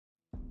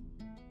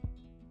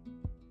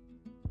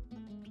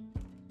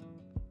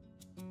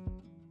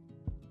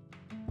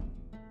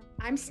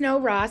I'm Snow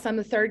Ross. I'm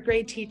the third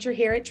grade teacher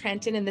here at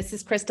Trenton, and this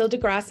is Crystal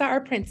DeGrassa,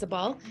 our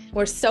principal.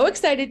 We're so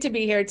excited to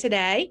be here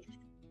today.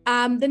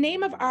 The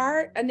name of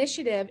our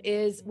initiative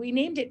is, we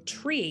named it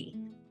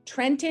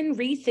TREE-Trenton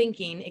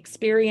Rethinking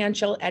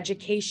Experiential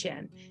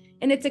Education.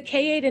 And it's a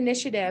K-8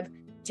 initiative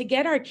to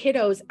get our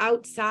kiddos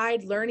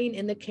outside learning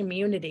in the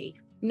community,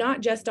 not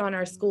just on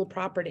our school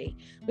property.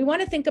 We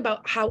want to think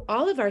about how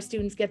all of our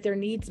students get their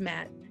needs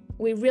met.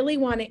 We really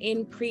want to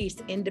increase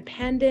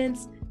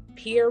independence,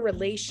 peer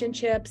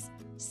relationships,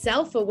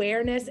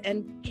 self-awareness,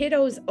 and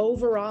kiddos'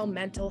 overall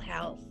mental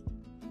health.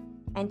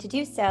 And to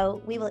do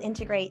so, we will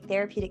integrate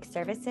therapeutic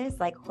services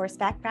like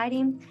horseback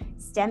riding,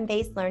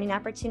 STEM-based learning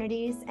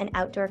opportunities, and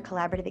outdoor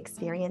collaborative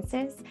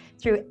experiences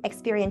through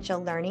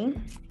experiential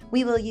learning.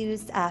 We will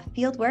use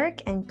field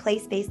work and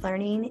place-based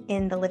learning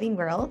in the living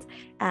world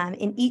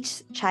in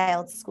each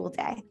child's school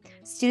day.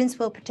 Students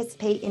will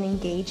participate in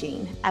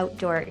engaging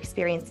outdoor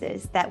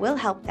experiences that will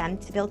help them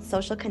to build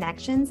social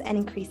connections and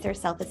increase their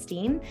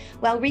self-esteem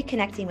while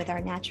reconnecting with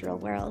our natural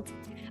world.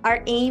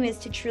 Our aim is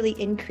to truly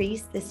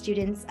increase the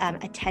students'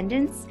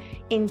 attendance,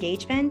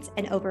 engagement,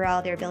 and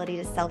overall their ability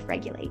to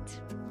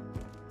self-regulate.